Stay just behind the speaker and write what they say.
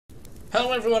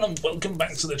Hello everyone and welcome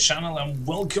back to the channel and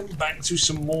welcome back to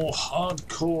some more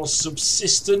hardcore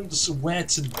Subsistence, where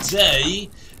today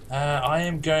I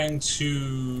am going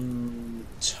to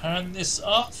turn this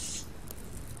off.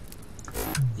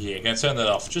 Yeah, going to turn that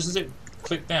off just as it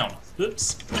clicked down.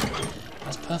 Oops,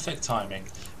 that's perfect timing.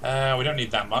 We don't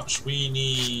need that much. We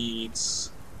need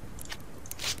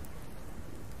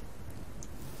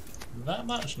that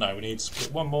much? No, we need to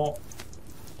split one more.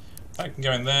 That can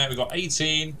go in there. We've got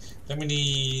 18. Then we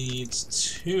need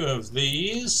 2 of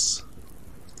these.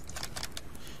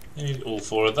 We need all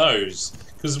 4 of those.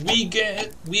 Because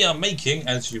we are making,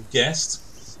 as you've guessed,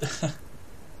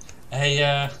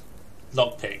 a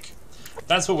lockpick.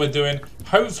 That's what we're doing.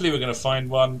 Hopefully we're going to find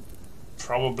one.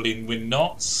 Probably we're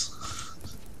not.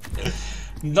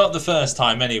 Not the first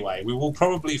time anyway. We will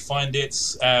probably find it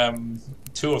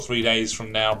 2 or 3 days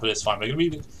from now, but it's fine. We're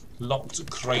going to be locked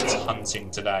crate hunting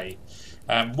today.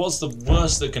 What's the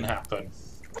worst that can happen?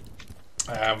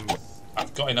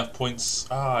 I've got enough points.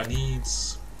 I need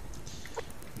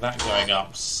that going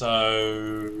up,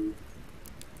 so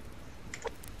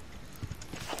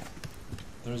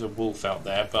there is a wolf out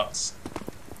there, but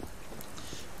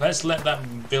let's let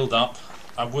that build up.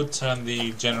 I would turn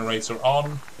the generator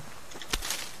on.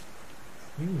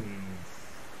 Can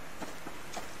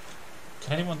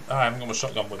anyone... Oh, I haven't got my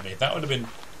shotgun with me. That would have been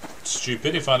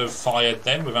stupid if I'd have fired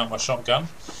then without my shotgun.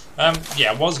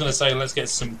 Yeah, I was going to say let's get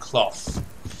some cloth.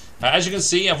 As you can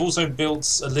see, I've also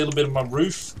built a little bit of my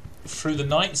roof through the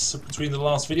nights between the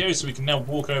last videos, so we can now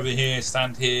walk over here,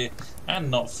 stand here, and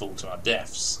not fall to our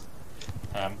deaths.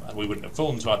 We wouldn't have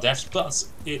fallen to our deaths, but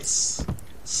it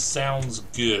sounds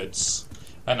good.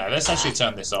 No, let's actually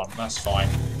turn this on. That's fine.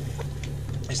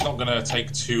 It's not going to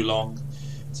take too long.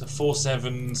 It's a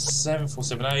 477,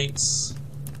 478.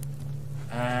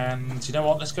 And you know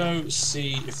what? Let's go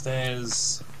see if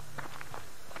there's...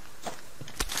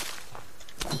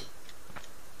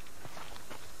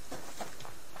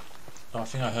 Oh, I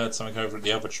think I heard something over at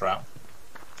the other trap.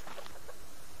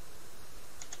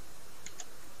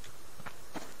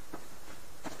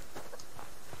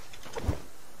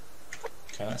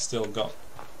 Okay, that's still got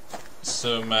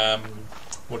some,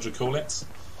 what do you call it?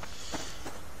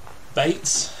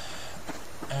 Bait.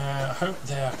 I hope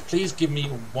there. Please give me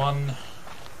one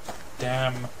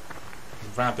damn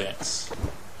rabbit.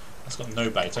 That's got no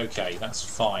bait. Okay, that's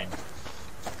fine.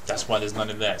 That's why there's none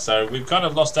in there. So we've kind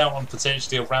of lost out on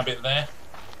potentially a rabbit there,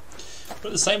 but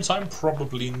at the same time,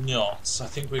 probably not. I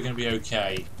think we're going to be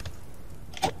okay.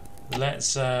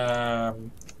 Let's craft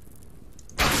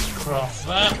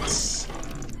that.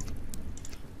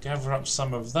 Gather up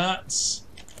some of that.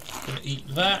 Gonna eat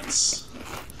that.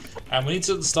 And we need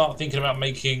to start thinking about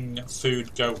making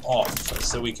food go off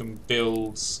so we can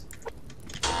build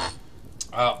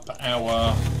up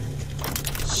our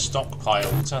stockpile.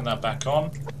 We'll turn that back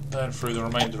on, burn through the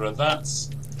remainder of that.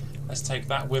 Let's take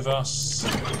that with us.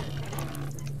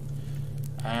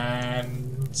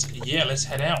 And yeah, let's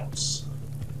head out.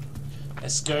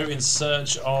 Let's go in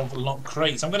search of lock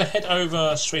crates. I'm going to head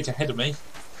over straight ahead of me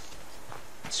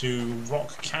to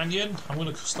Rock Canyon. I'm going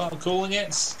to start calling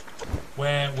it,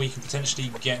 where we can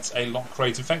potentially get a lock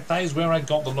crate. In fact, that is where I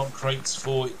got the lock crates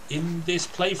for in this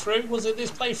playthrough. Was it this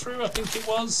playthrough? I think it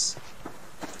was.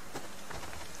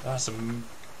 Some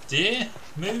deer?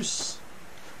 Moose?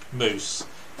 Moose.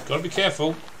 Gotta be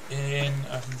careful. In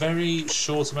a very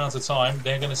short amount of time,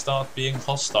 they're going to start being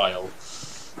hostile.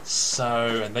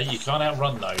 So, and then you can't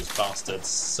outrun those bastards.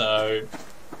 So,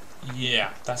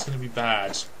 yeah, that's going to be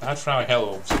bad. Bad for our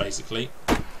hell elves, basically.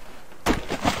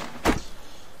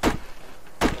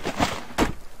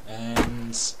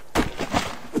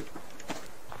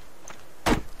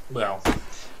 Well,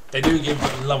 they do give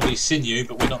lovely sinew,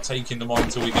 but we're not taking them on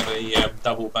until we get a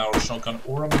double-barrel shotgun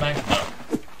or a magnum,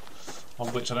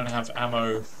 of which I don't have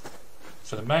ammo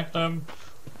for the magnum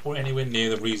or anywhere near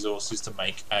the resources to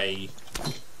make a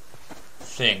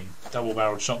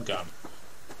double-barrel shotgun.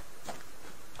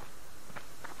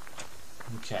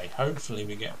 Okay, hopefully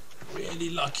we get really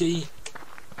lucky,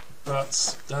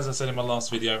 but as I said in my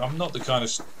last video, I'm not the kind of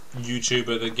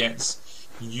YouTuber that gets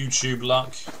YouTube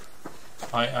luck.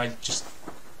 I just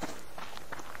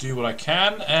do what I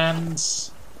can and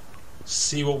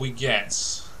see what we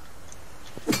get.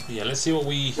 Yeah, let's see what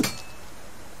we...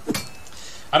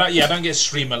 I don't get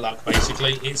streamer luck,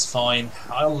 basically. It's fine.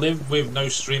 I'll live with no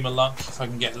streamer luck if I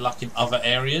can get luck in other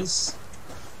areas.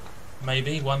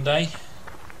 Maybe one day.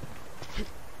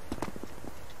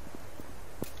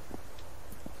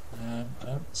 I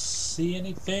don't see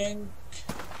anything.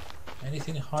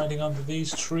 Anything hiding under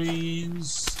these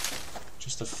trees?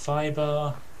 Just a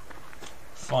fibre.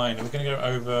 fine. We're going to go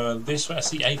over this way. I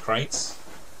see A crates.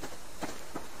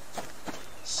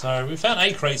 So we found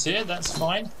A crates here. That's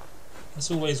fine. That's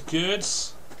always good.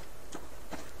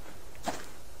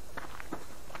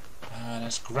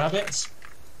 Let's grab it.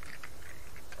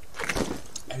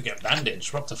 Oh, we get a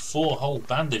bandage. We're up to 4 whole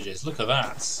bandages. Look at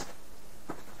that.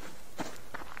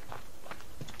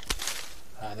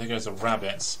 There goes a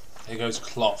rabbit. There goes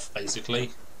cloth,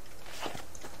 basically.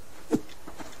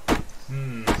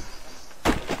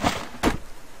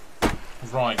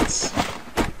 Right.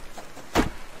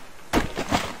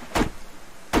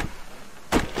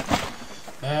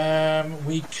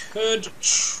 We could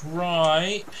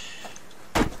try.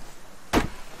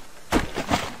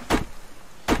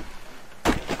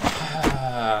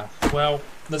 Well,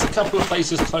 there's a couple of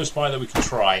places close by that we can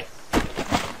try.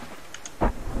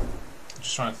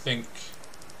 Just trying to think.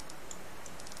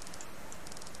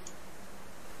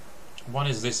 One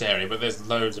is this area, but there's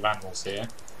loads of animals here.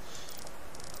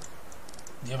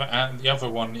 The other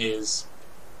one is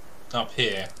up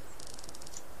here,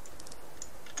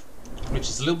 which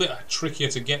is a little bit trickier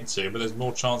to get to, but there's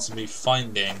more chance of me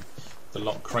finding the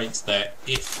locked crates there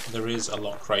if there is a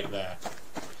locked crate there.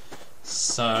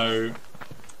 So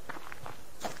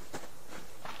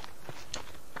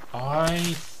I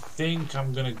think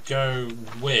I'm going to go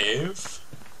with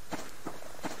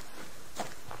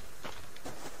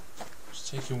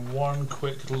just taking one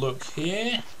quick look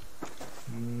here.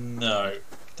 No,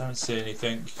 don't see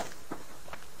anything.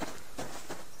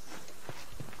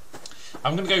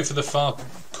 I'm going to go for the far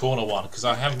corner one because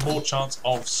I have more chance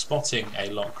of spotting a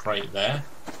locked crate there,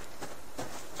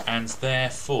 and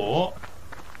therefore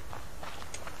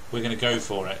we're going to go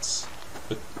for it.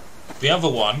 But the other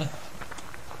one,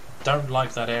 don't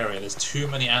like that area. There's too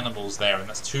many animals there and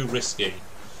that's too risky.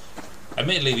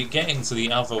 Admittedly, getting to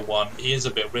the other one is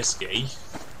a bit risky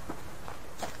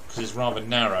because it's rather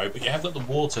narrow, but you have got the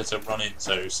water to run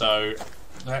into, so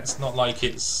that's not like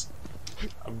it's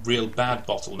a real bad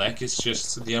bottleneck. It's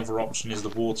just the other option is the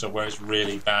water, where it's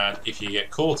really bad if you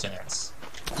get caught in it.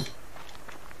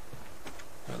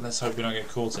 But let's hope we don't get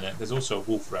caught in it. There's also a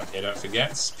wolf around here, don't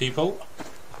forget, people.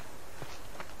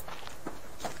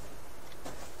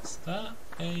 Is that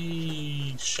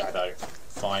a shadow?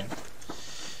 Fine.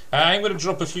 I'm going to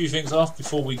drop a few things off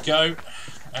before we go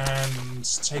and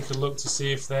take a look to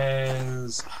see if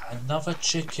there's another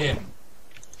chicken.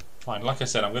 Fine, like I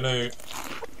said, I'm going to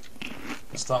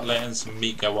start letting some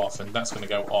meat go off, and that's going to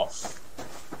go off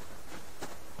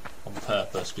on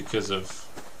purpose because of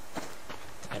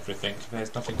everything.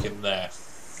 There's nothing in there.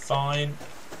 Fine.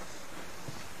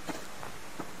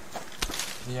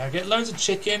 Yeah, I get loads of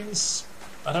chickens.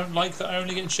 I don't like that I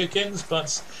only get chickens,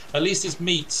 but at least it's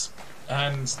meat,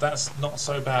 and that's not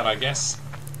so bad, I guess.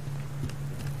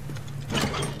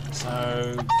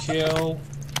 So, kill,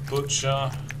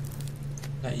 butcher,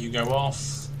 let you go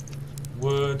off.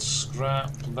 Wood,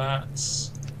 scrap, that.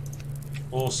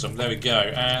 Awesome, there we go.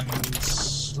 And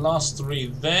last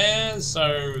 3 there,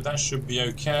 so that should be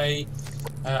okay.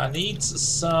 I need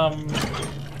some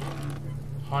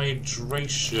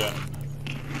hydration.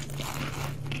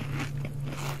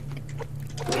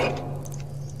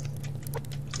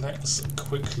 Let's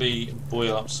quickly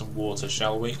boil up some water,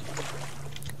 shall we?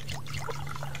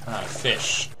 Ah,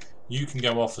 fish. You can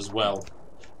go off as well.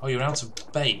 Oh, you're out of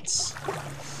bait.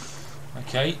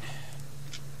 Okay.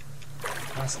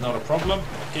 That's not a problem.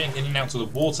 Getting in and out of the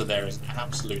water there is an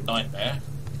absolute nightmare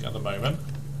at the moment.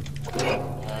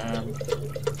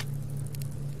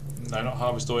 No, not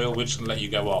harvest oil. We're just going to let you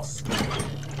go off.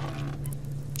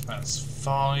 That's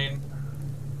fine.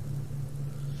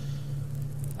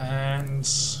 And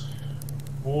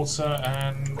water,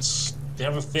 and the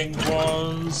other thing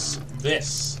was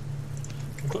this.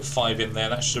 We'll put 5 in there.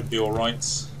 That should be all right.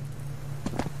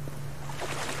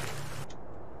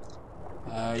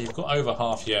 You've got over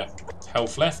half your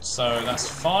health left, so that's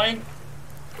fine.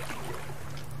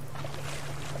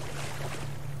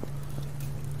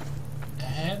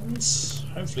 And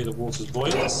hopefully the water's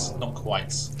boiled. Not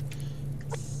quite.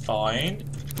 Fine.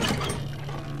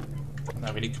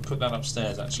 Now we need to put that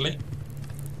upstairs, actually.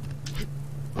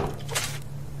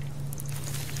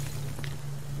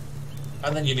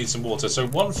 And then you need some water. So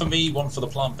 1 for me, 1 for the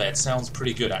plant bed. Sounds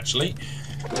pretty good, actually.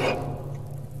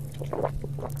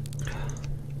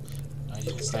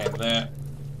 You can stay in there.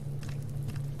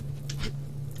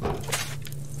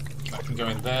 That can go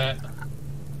in there.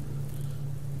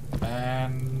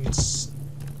 And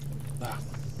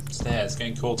stairs,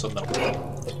 getting caught on them.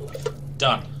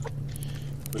 Done.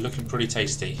 We're looking pretty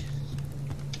tasty.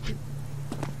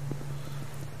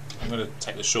 I'm going to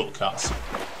take the shortcut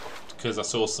because I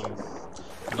saw some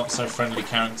not so friendly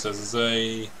characters. There's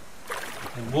a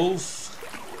wolf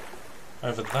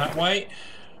over that way,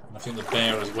 and I think the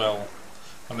bear as well.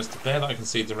 And it's the bear that I can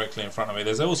see directly in front of me.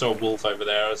 There's also a wolf over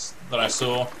there that I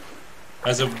saw.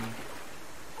 There's a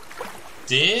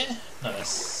deer? No,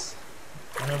 there's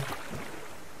a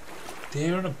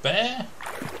deer and a bear?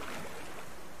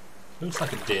 Looks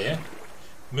like a deer.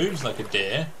 Moves like a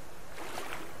deer.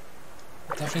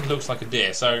 Definitely looks like a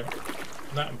deer. So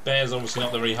that bear's obviously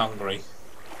not very hungry.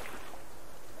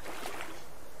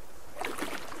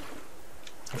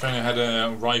 If only I had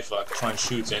a rifle, I could try and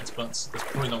shoot it, but that's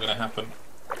probably not going to happen.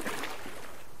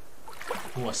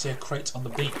 Oh, I see a crate on the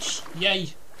beach. Yay!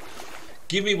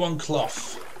 Give me one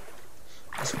cloth.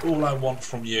 That's all I want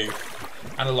from you.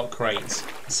 And a lot crate.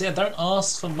 See, I don't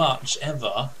ask for much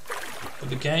ever, but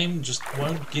the game just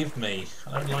won't give me.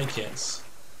 I don't like it.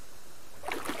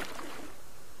 In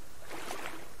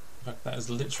fact, that is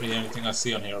literally the only thing I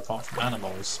see on here apart from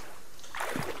animals.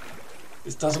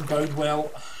 This doesn't bode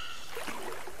well.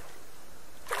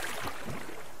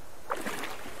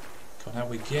 Come on, how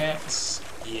we get?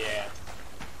 Yeah.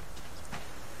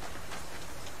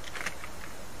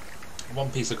 One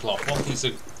piece of cloth, one piece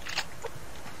of...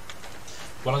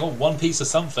 Well, I got one piece of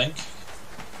something.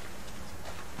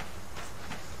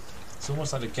 It's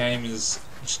almost like the game is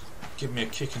just giving me a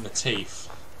kick in the teeth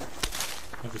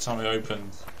every time I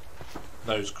open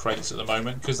those crates at the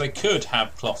moment, because they could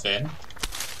have cloth in,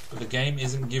 but the game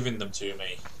isn't giving them to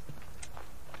me.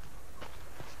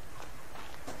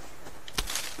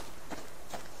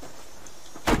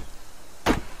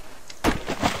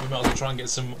 We might as well try and get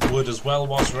some wood as well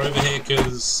whilst we're over here,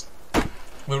 because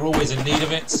we're always in need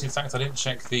of it. In fact, I didn't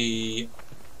check the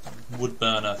wood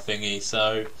burner thingy,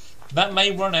 so that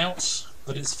may run out,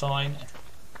 but it's fine.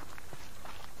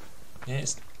 Yeah,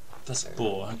 that's a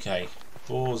boar. Okay,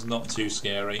 boar's not too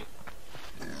scary.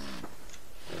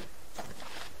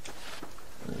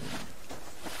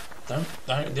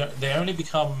 They only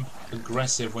become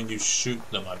aggressive when you shoot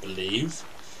them, I believe.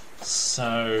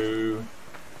 So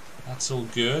that's all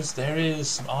good. There is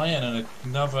some iron and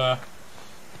another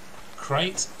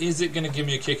crate. Is it going to give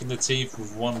me a kick in the teeth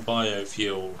with one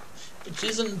biofuel? Which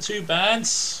isn't too bad,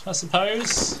 I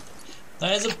suppose.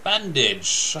 There's a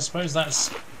bandage. I suppose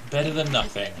that's better than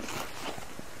nothing.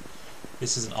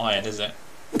 This isn't iron, is it?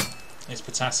 It's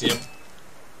potassium.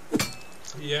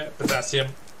 Yeah, potassium.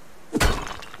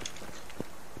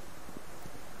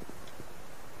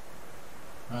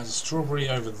 There's a strawberry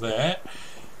over there.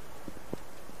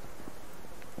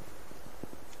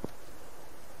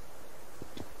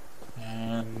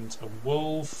 And a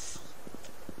wolf.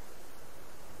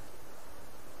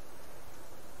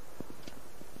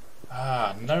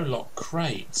 Ah, no lock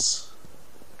crates.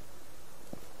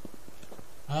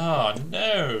 Ah,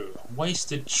 no.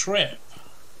 Wasted trip.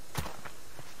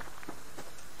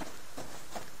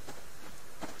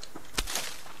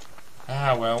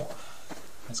 Ah, well.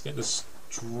 Let's get the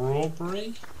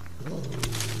strawberry.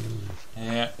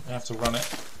 Yeah, I have to run it.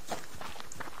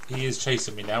 He is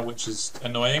chasing me now, which is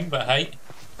annoying, but hey.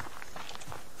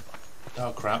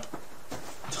 Oh, crap.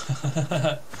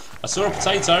 I saw a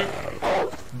potato,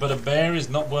 but a bear is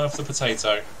not worth the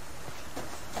potato.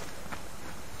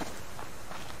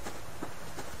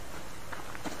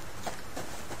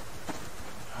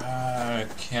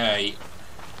 Okay.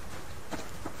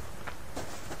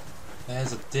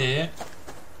 There's a deer.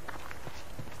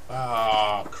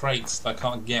 Ah, crates that I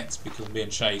can't get because I'm being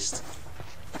chased.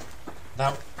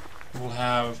 That will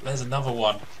have... There's another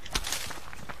one.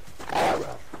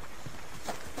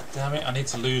 Damn it, I need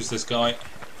to lose this guy.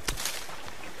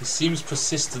 He seems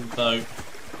persistent though.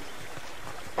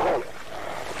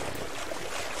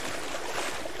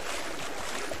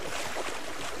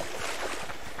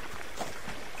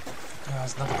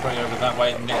 There's another crate over that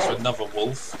way next to another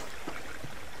wolf.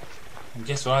 And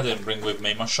guess what I didn't bring with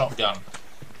me? My shotgun.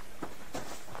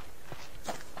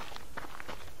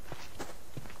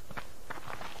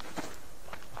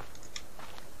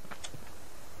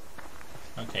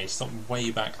 Okay, stop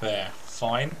way back there.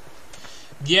 Fine.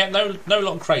 Yeah, no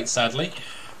lot of crates sadly,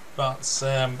 but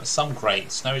some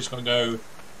crates. Now we're just going to go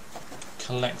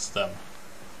collect them.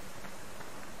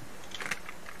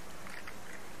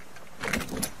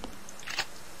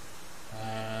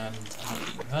 And I'll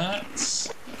eat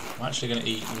that. I'm actually going to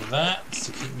eat that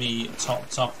to keep me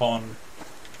topped up on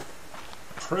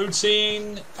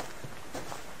protein.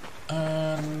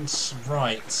 And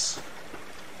right,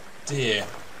 deer,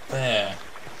 bear.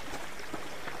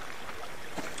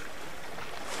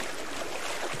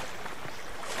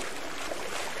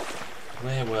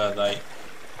 Where were they?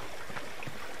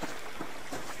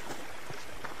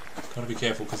 Gotta be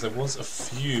careful because there was a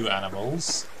few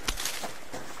animals.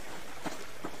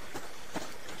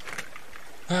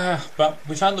 But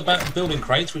we found the building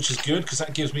crate, which is good because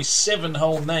that gives me 7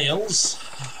 whole nails.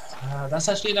 That's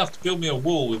actually enough to build me a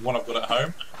wall with what I've got at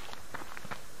home.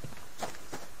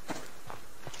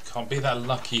 Can't be that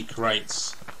lucky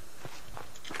crate.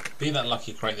 Be that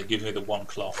lucky crate that gives me the 1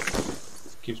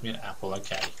 cloth. Gives me an apple,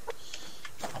 okay.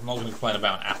 I'm not going to complain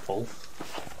about an apple.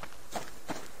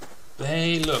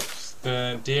 Hey, look,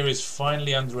 the deer is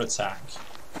finally under attack.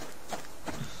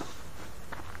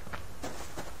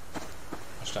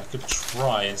 Actually, I could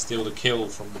try and steal the kill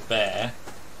from the bear,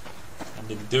 and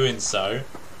in doing so,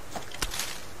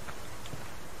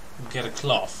 get a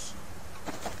cloth.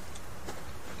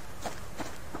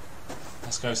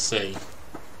 Let's go see.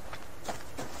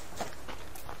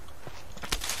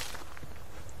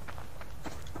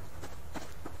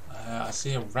 I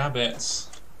see a rabbit.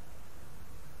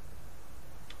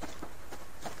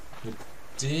 The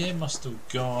deer must have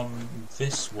gone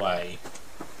this way.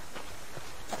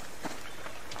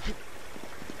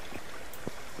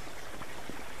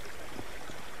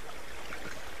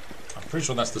 I'm pretty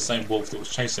sure that's the same wolf that was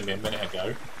chasing me a minute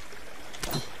ago.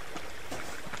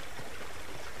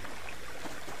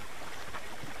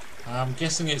 I'm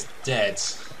guessing it's dead.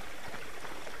 So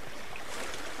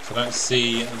I don't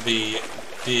see the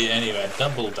deer anywhere.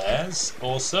 Double bears,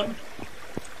 awesome.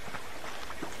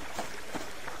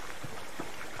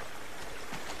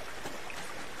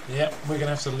 Yep, we're going to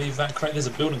have to leave that crate. There's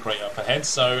a building crate up ahead,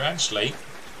 so actually,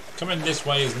 coming this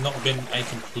way has not been a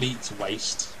complete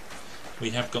waste.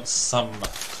 We have got some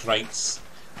crates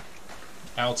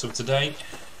out of today.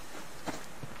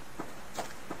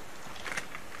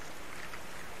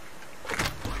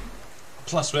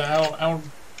 Plus, our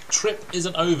trip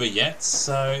isn't over yet,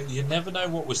 so you never know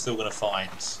what we're still going to find.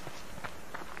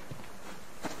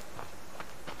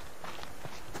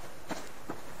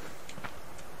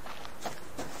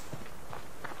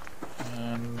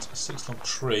 And a 6-log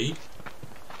tree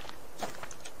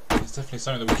is definitely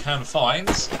something that we can find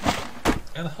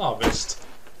and harvest.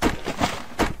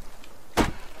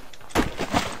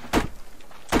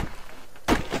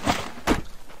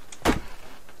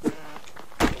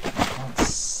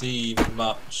 See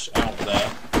much out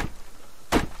there.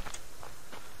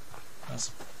 That's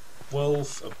a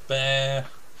wolf, a bear,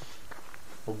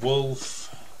 a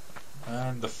wolf,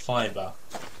 and the fibre.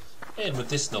 And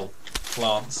medicinal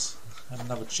plants. And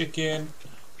another chicken.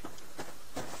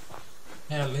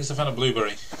 Yeah, at least I found a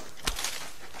blueberry.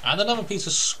 And another piece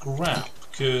of scrap,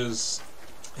 because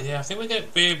yeah, I think we're going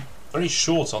to be very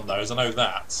short on those, I know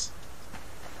that.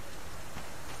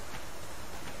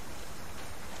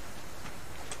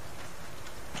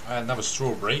 Another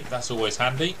strawberry, that's always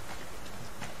handy.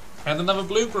 And another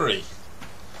blueberry.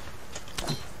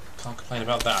 Can't complain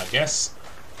about that, I guess.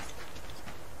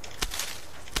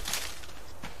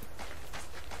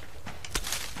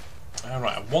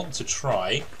 Alright, I want to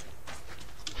try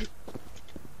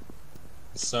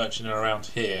searching around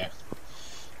here.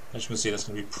 As you can see, that's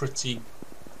going to be pretty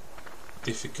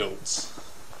difficult.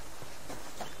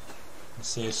 Let's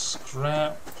see a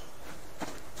scrap.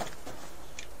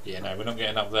 Yeah, no, we're not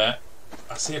getting up there.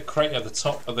 I see a crate at the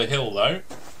top of the hill though,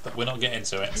 but we're not getting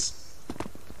to it.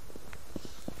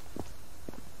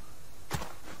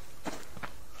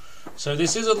 So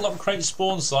this is a lock crate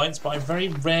spawn site, but I very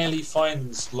rarely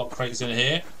find lock crates in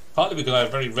here. Partly because I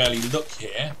very rarely look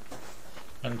here,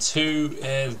 and two,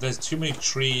 there's too many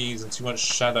trees and too much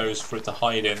shadows for it to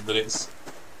hide in that it's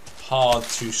hard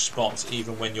to spot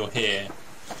even when you're here.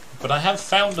 But I have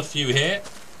found a few here.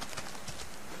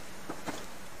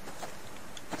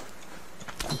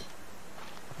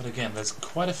 But again, there's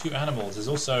quite a few animals. There's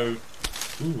also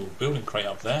a building crate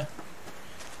up there.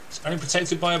 It's only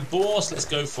protected by a boar, so let's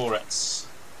go for it.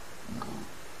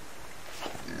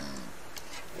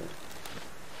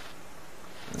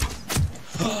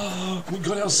 We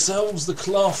got ourselves the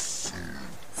cloth.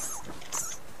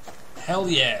 Hell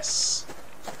yes.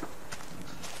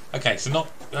 Okay, so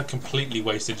not a completely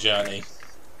wasted journey.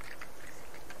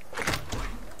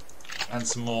 And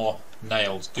some more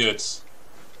nails. Good.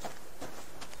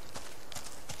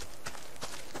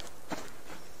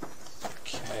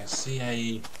 Okay, I see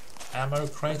a ammo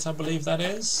crate, I believe that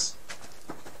is.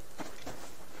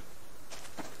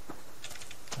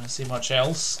 Don't see much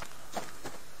else.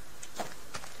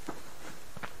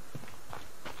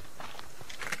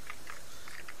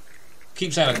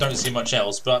 Keep saying I don't see much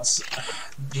else, but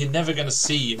you're never going to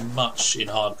see much in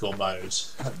hardcore mode.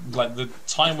 Like the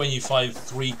time when you find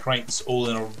 3 crates all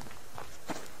in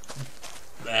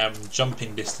a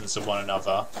jumping distance of one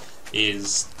another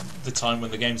is the time when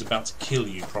the game's about to kill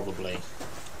you, probably.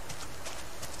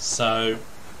 So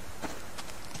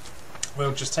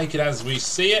we'll just take it as we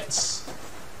see it,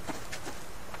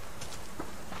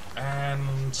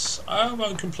 and I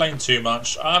won't complain too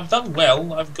much. I've done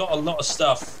well. I've got a lot of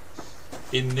stuff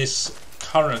in this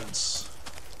current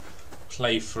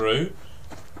playthrough,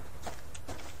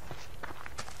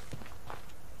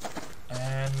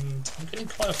 and I'm getting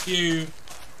quite a few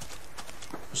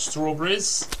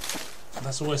strawberries.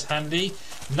 That's always handy.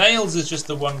 Nails is just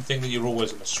the one thing that you're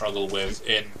always going to struggle with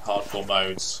in hardcore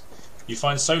modes. You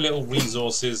find so little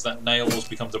resources that nails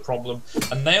becomes a problem,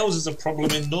 and nails is a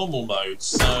problem in normal modes,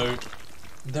 so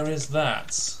there is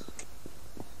that.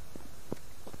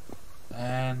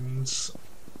 And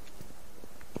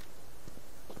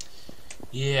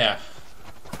yeah,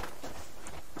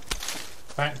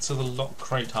 back to the lock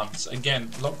crate hunts.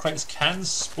 Again, lock crates can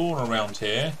spawn around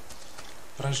here,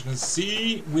 but as you can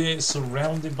see, we're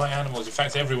surrounded by animals. In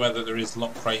fact, everywhere that there is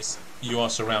lock crates, you are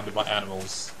surrounded by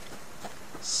animals.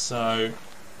 So,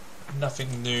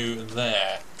 nothing new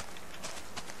there.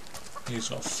 You just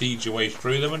got to feed your way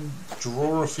through them and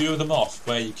draw a few of them off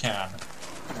where you can.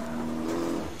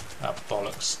 Ah,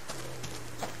 bollocks.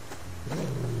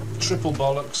 Triple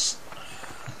bollocks.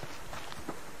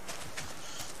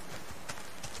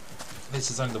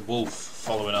 This is only the wolf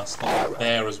following us, not the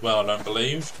bear as well, I don't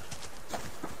believe.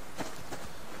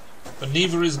 But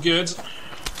neither is good.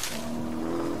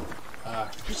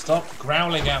 Stop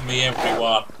growling at me,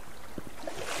 everyone.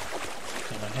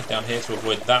 I'm going to head down here to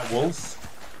avoid that wolf.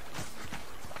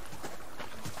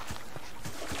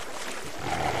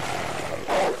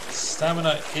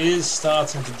 Stamina is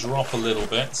starting to drop a little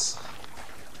bit. So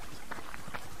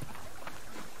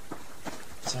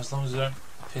as long as I don't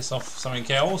piss off something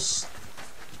else,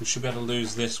 we should be able to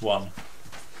lose this one.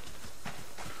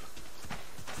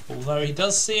 Although he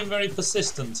does seem very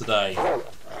persistent today.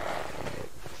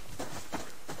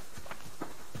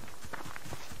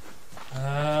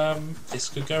 This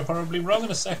could go horribly wrong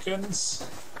in a second.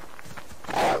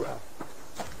 I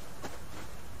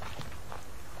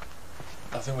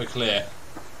think we're clear.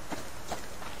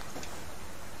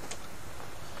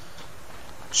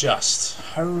 Just.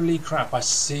 Holy crap, I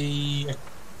see a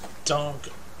dark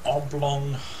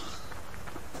oblong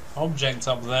object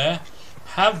up there.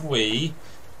 Have we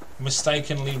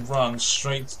mistakenly run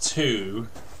straight to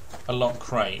a lock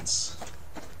crate?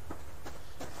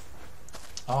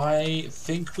 I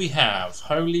think we have.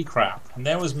 Holy crap. And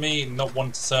there was me not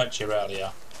wanting to search here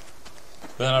earlier.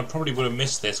 But then I probably would have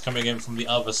missed this coming in from the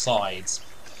other side.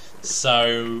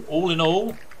 So, all in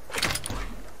all,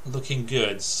 looking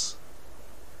good.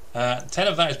 10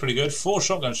 of that is pretty good. 4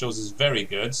 shotgun shells is very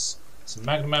good. Some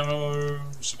magnum ammo,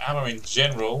 some ammo in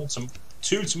general,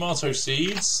 2 tomato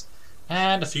seeds,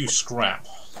 and a few scrap.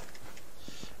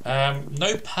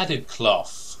 No padded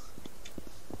cloth.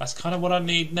 That's kind of what I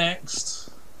need next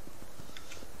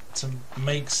to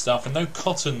make stuff, and no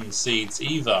cotton seeds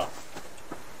either.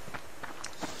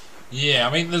 Yeah,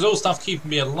 I mean, there's all stuff keeping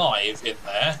me alive in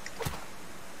there,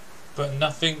 but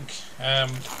nothing,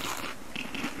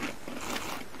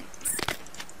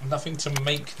 nothing to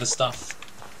make the stuff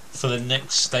for the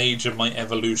next stage of my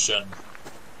evolution,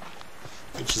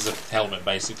 which is a helmet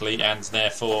basically, and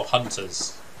therefore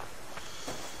hunters.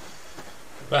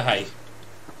 But hey,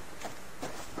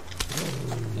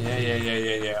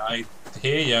 yeah. I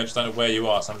hear you. I just don't know where you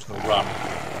are, so I'm just going to run.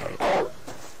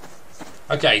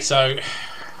 Okay, so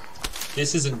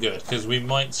this isn't good because we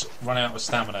might run out of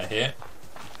stamina here.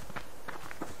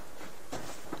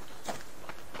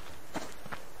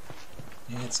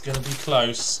 Yeah, it's going to be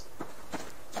close.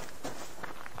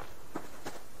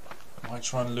 Might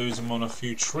try and lose them on a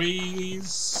few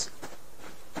trees.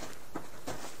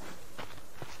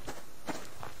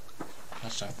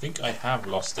 Actually, I think I have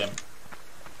lost him.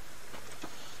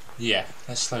 Yeah,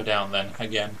 let's slow down then,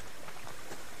 again.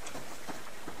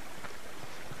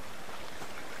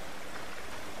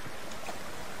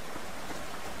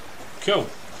 Cool.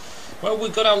 Well,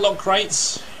 we've got our lock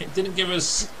crates. It didn't give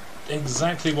us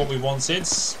exactly what we wanted,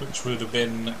 which would have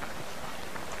been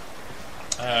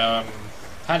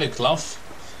padded cloth.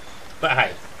 But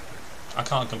hey, I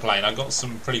can't complain. I got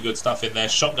some pretty good stuff in there.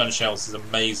 Shotgun shells is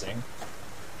amazing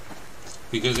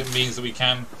because it means that we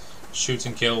can shoot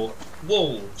and kill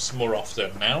wolves more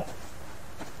often now,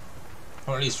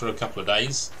 or at least for a couple of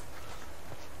days.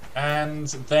 And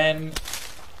then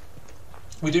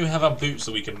we do have our boots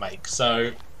that we can make,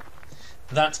 so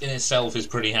that in itself is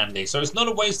pretty handy. So it's not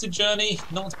a wasted journey,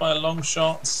 not by a long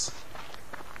shot.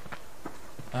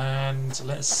 And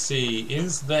let's see,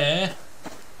 is there...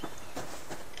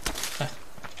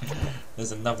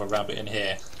 There's another rabbit in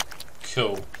here.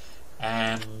 Cool.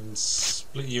 And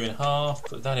split you in half,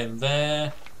 put that in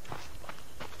there.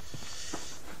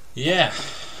 Yeah,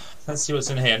 let's see what's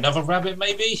in here. Another rabbit,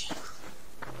 maybe?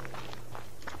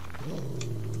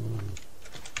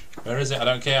 Where is it? I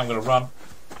don't care, I'm going to run.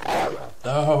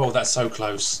 Oh, that's so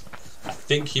close. I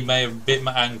think he may have bit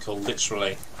my ankle,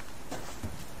 literally.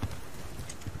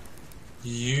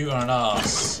 You are an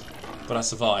arse. But I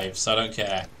survived, so I don't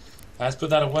care. Let's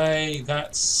put that away. That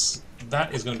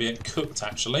is going to be cooked,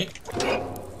 actually.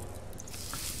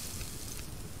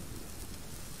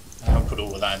 I'll put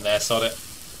all of that in there, sod it.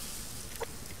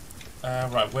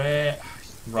 Right, where?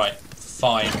 Right,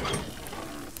 fine.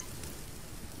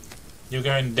 You're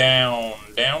going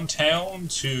downtown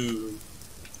to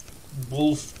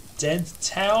Wolf Dead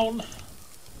Town?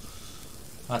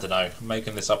 I don't know. I'm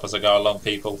making this up as I go along,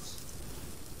 people.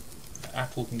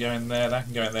 Apple can go in there, that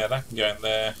can go in there, that can go in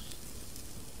there.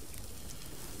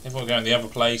 Everyone go in the other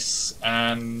place.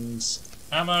 And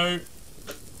ammo.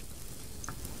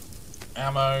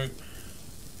 Ammo.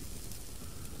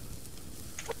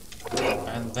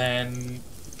 And then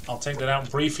I'll take that out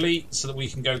briefly so that we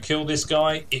can go kill this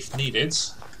guy if needed.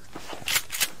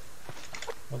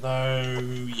 Although,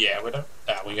 yeah, we're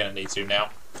going to need to now.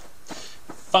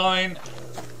 Fine.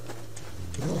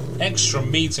 Extra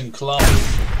meat and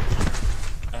cloth.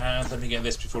 And let me get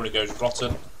this before it goes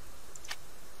rotten.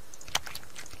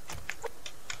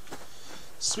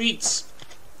 Sweet.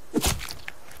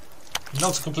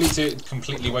 Not a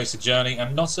completely wasted journey,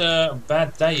 and not a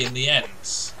bad day in the end.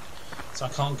 So I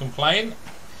can't complain.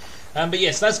 But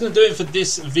yes, that's going to do it for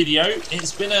this video.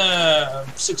 It's been a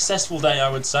successful day, I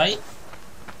would say.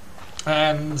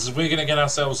 And we're going to get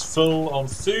ourselves full on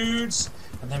foods,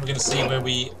 and then we're going to see where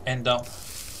we end up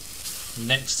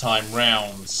next time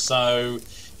round. So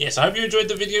yes, I hope you enjoyed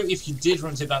the video. If you did,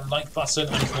 remember to hit that like button,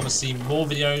 and if you want to see more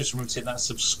videos, remember to hit that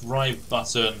subscribe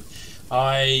button.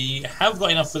 I have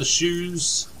got enough for the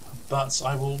shoes, but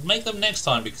I will make them next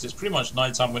time because it's pretty much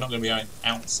night time. We're not going to be going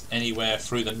out anywhere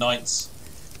through the night,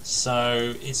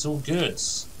 so it's all good.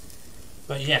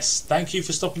 But yes, thank you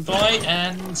for stopping by,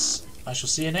 and I shall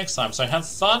see you next time. So have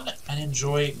fun and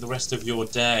enjoy the rest of your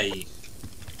day.